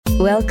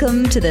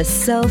Welcome to the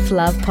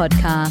Self-Love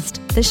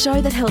Podcast, the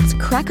show that helps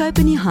crack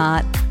open your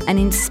heart and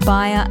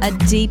inspire a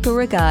deeper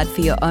regard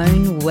for your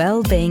own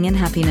well-being and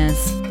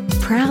happiness.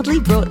 Proudly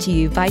brought to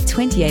you by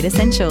 28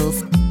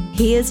 Essentials.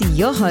 Here's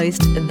your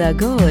host, the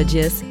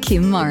gorgeous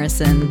Kim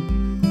Morrison.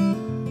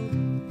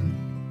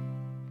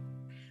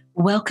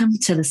 Welcome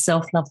to the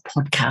Self-Love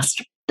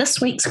Podcast.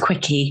 This week's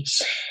quickie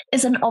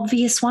is an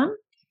obvious one,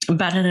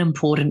 but an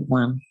important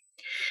one.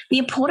 The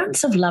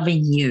importance of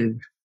loving you.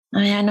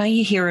 I know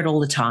you hear it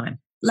all the time.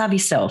 Love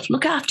yourself,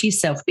 look after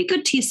yourself, be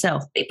good to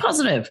yourself, be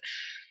positive.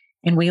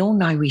 And we all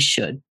know we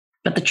should.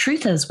 But the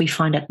truth is we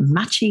find it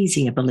much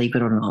easier, believe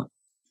it or not,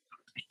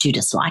 to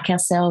dislike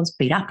ourselves,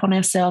 beat up on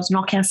ourselves,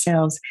 knock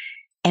ourselves,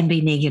 and be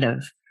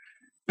negative.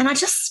 And I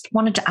just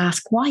wanted to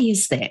ask, why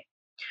is that?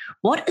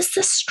 What is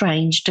this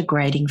strange,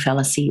 degrading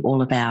fallacy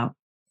all about?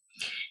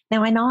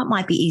 Now, I know it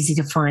might be easy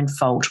to find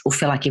fault or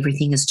feel like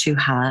everything is too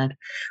hard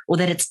or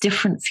that it's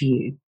different for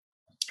you.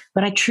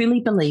 But I truly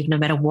believe no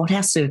matter what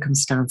our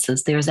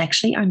circumstances, there is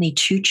actually only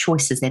two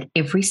choices that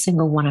every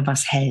single one of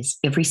us has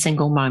every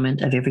single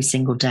moment of every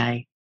single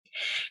day.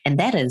 And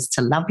that is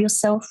to love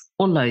yourself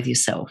or loathe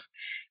yourself.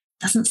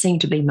 Doesn't seem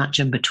to be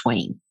much in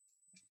between.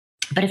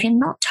 But if you're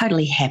not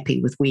totally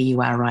happy with where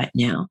you are right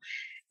now,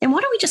 then why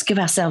don't we just give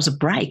ourselves a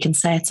break and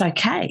say it's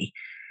okay?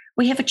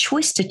 We have a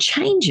choice to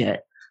change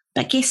it.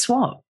 But guess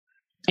what?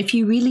 If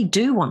you really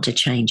do want to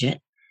change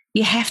it,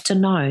 you have to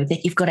know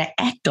that you've got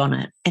to act on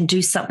it and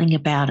do something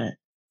about it.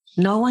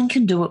 No one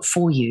can do it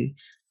for you,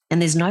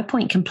 and there's no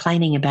point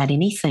complaining about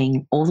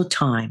anything all the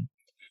time.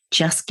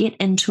 Just get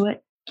into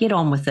it, get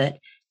on with it,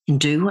 and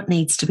do what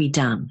needs to be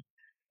done.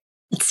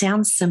 It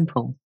sounds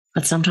simple,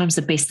 but sometimes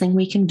the best thing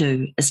we can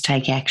do is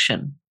take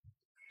action.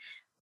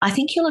 I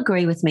think you'll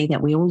agree with me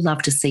that we all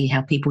love to see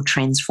how people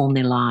transform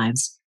their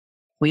lives.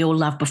 We all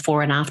love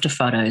before and after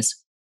photos.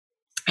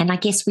 And I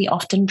guess we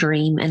often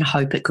dream and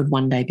hope it could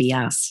one day be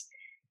us.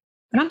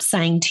 But I'm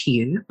saying to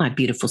you, my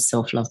beautiful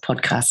Self-Love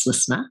Podcast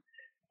listener,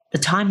 the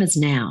time is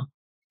now.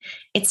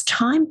 It's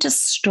time to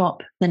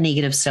stop the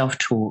negative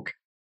self-talk,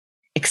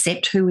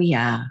 accept who we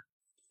are,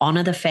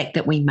 honor the fact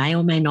that we may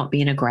or may not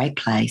be in a great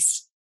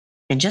place,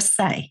 and just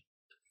say,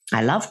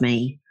 I love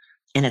me,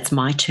 and it's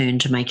my turn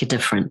to make a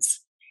difference.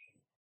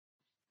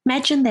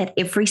 Imagine that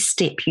every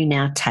step you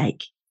now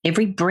take,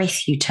 every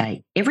breath you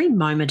take, every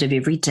moment of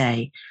every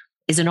day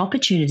is an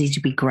opportunity to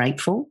be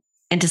grateful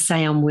and to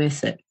say I'm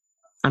worth it.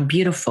 I'm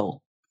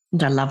beautiful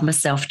and I love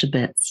myself to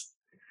bits.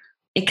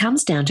 It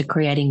comes down to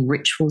creating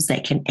rituals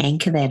that can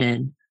anchor that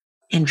in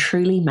and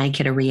truly make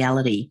it a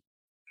reality.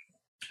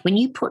 When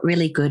you put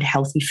really good,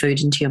 healthy food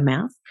into your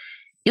mouth,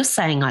 you're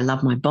saying, I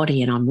love my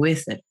body and I'm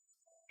worth it.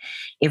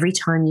 Every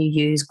time you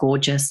use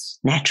gorgeous,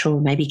 natural,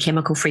 maybe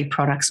chemical-free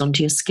products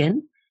onto your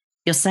skin,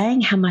 you're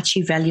saying how much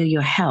you value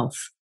your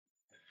health.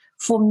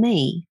 For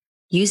me,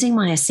 using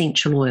my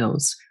essential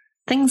oils,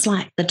 things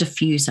like the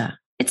diffuser,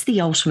 it's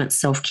the ultimate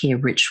self-care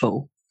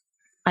ritual.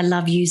 I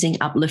love using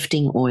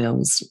uplifting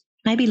oils,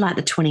 maybe like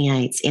the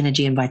 28's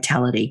Energy and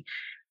Vitality.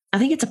 I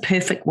think it's a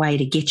perfect way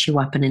to get you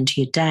up and into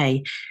your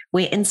day,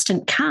 where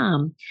instant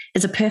calm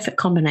is a perfect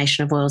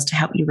combination of oils to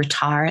help you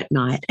retire at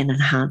night and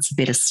enhance a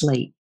better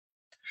sleep.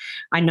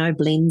 I know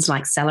blends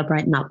like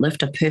Celebrate and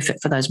Uplift are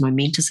perfect for those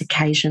momentous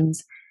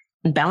occasions,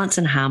 and Balance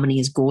and Harmony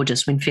is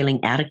gorgeous when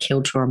feeling out of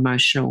kilter or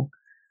emotional.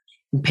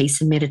 And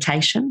Peace and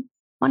Meditation,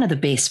 one of the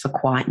best for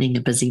quietening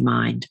a busy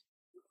mind.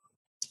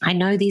 I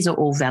know these are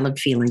all valid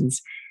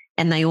feelings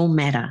and they all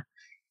matter,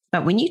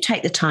 but when you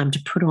take the time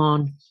to put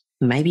on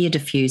maybe a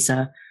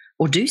diffuser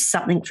or do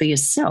something for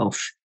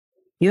yourself,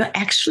 you're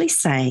actually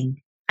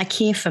saying, I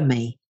care for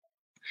me.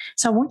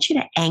 So I want you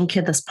to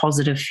anchor this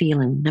positive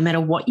feeling. No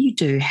matter what you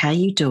do, how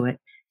you do it,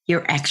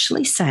 you're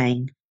actually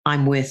saying,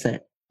 I'm worth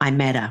it. I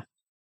matter.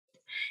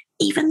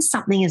 Even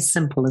something as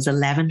simple as a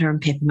lavender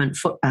and peppermint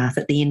foot bath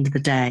at the end of the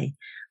day,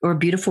 or a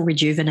beautiful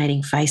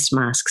rejuvenating face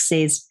mask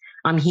says,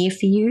 I'm here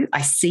for you,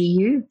 I see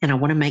you, and I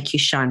want to make you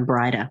shine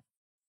brighter.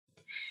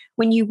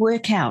 When you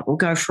work out or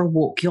go for a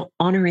walk, you're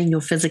honoring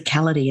your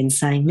physicality and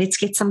saying, let's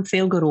get some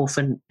feel-good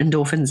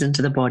endorphins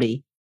into the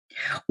body.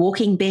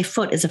 Walking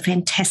barefoot is a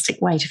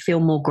fantastic way to feel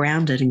more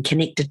grounded and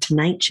connected to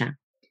nature.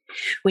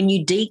 When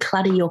you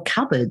declutter your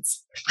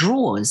cupboards,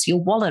 drawers,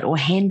 your wallet or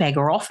handbag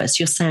or office,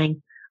 you're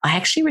saying, I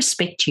actually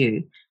respect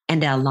you,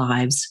 and our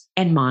lives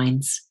and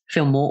minds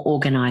feel more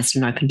organized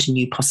and open to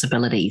new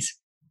possibilities.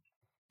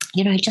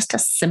 You know, just a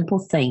simple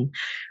thing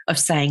of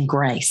saying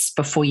grace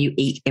before you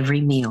eat every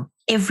meal,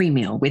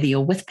 whether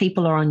you're with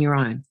people or on your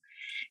own.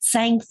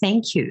 Saying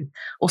thank you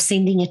or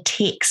sending a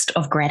text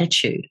of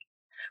gratitude.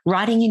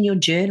 Writing in your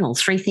journal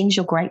 3 things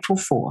you're grateful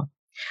for.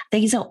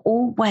 These are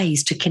all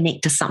ways to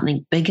connect to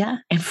something bigger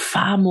and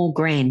far more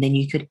grand than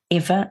you could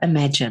ever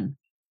imagine.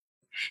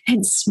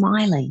 And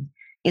smiling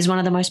is one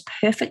of the most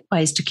perfect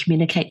ways to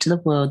communicate to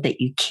the world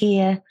that you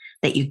care,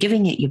 that you're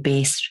giving it your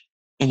best,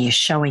 and you're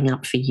showing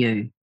up for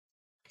you.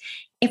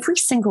 Every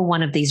single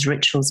one of these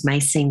rituals may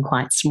seem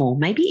quite small,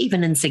 maybe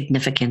even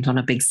insignificant on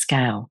a big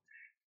scale,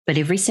 but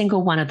every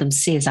single one of them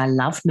says, I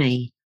love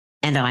me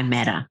and I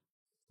matter.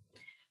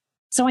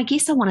 So I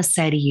guess I want to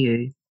say to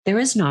you, there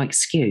is no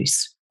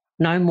excuse.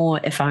 No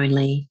more if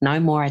only, no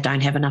more I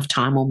don't have enough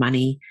time or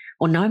money,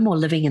 or no more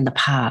living in the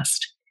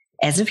past.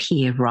 As of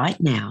here, right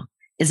now,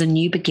 is a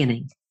new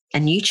beginning, a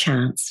new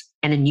chance,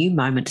 and a new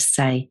moment to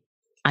say,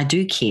 I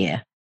do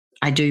care,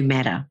 I do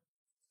matter.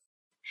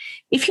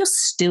 If you're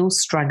still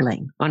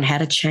struggling on how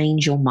to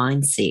change your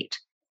mindset,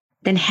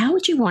 then how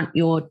would you want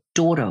your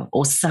daughter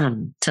or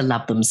son to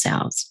love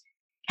themselves?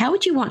 How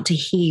would you want to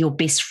hear your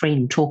best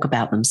friend talk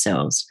about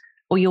themselves,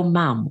 or your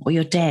mum or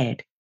your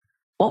dad?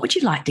 What would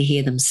you like to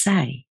hear them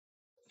say?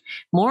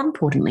 More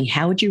importantly,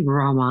 how would you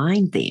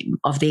remind them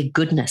of their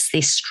goodness,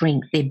 their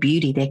strength, their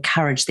beauty, their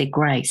courage, their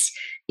grace,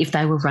 if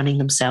they were running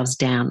themselves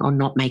down or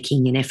not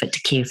making an effort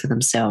to care for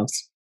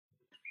themselves?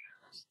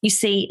 You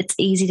see, it's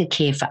easy to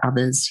care for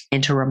others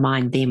and to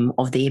remind them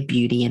of their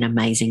beauty and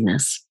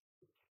amazingness.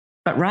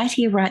 But right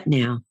here, right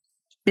now,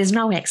 there's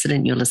no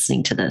accident you're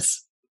listening to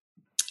this.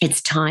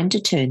 It's time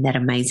to turn that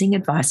amazing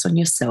advice on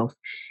yourself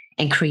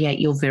and create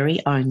your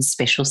very own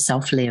special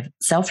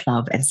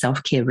self-love and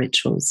self-care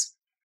rituals.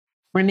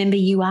 Remember,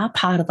 you are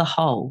part of the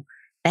whole.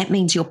 That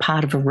means you're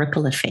part of a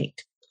ripple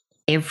effect.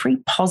 Every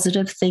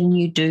positive thing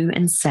you do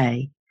and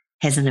say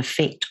has an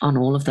effect on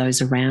all of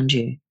those around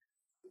you.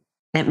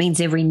 That means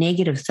every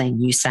negative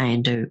thing you say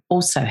and do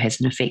also has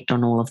an effect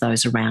on all of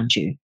those around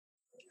you.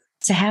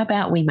 So how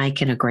about we make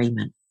an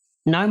agreement?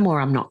 No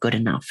more I'm not good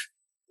enough.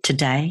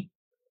 Today,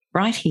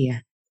 right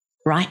here,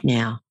 right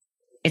now,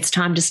 it's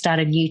time to start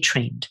a new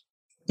trend.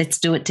 Let's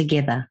do it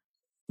together.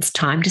 It's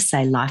time to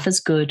say life is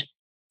good,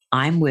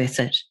 I'm worth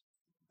it,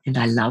 and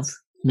I love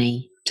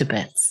me to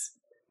bits.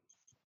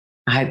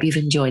 I hope you've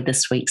enjoyed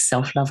this week's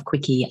Self-Love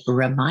Quickie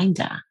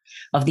reminder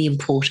of the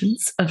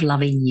importance of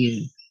loving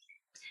you.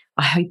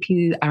 I hope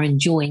you are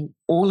enjoying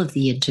all of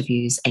the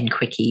interviews and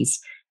quickies,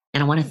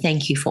 and I want to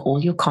thank you for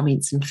all your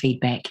comments and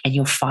feedback and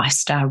your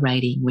 5-star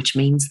rating, which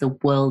means the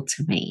world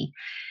to me.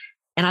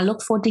 And I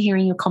look forward to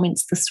hearing your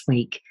comments this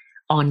week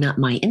on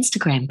my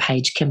Instagram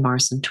page, Kim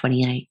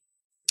Morrison28,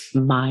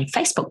 my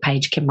Facebook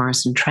page, Kim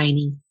Morrison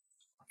Training,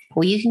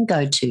 or you can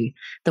go to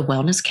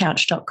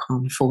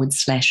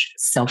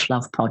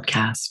thewellnesscouch.com/self-love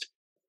podcast.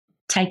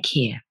 Take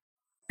care,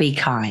 be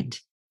kind,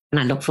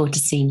 and I look forward to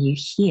seeing you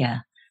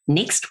here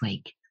next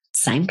week,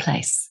 same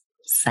place,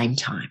 same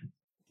time.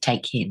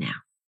 Take care now.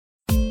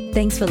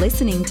 Thanks for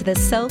listening to the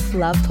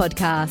Self-Love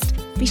Podcast.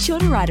 Be sure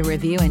to write a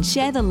review and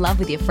share the love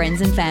with your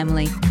friends and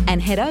family.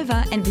 And head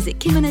over and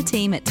visit Kim and her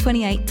team at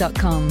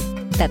 28.com.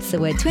 That's the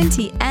word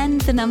 20 and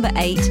the number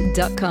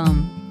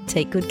 8.com.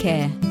 Take good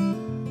care.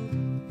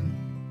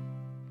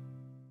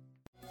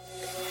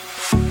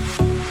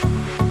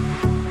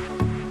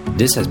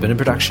 This has been a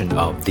production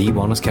of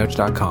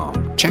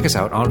TheWellnessCouch.com. Check us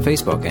out on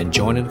Facebook and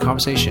join in the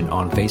conversation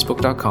on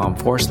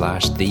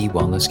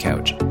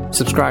Facebook.com/TheWellnessCouch.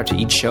 Subscribe to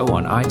each show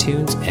on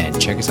iTunes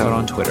and check us out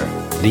on Twitter.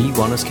 The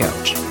Wellness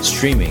Couch,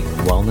 streaming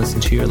wellness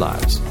into your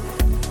lives.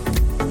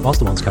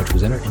 Whilst the Wellness Couch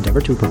presenter endeavor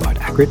to provide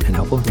accurate and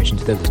helpful information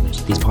to their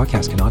listeners, these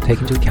podcasts cannot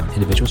take into account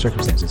individual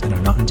circumstances and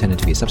are not intended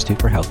to be a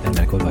substitute for health and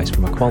medical advice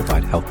from a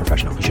qualified health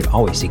professional. You should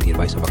always seek the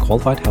advice of a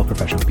qualified health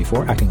professional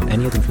before acting on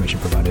any of the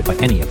information provided by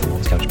any of the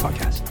Wellness Couch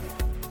podcasts.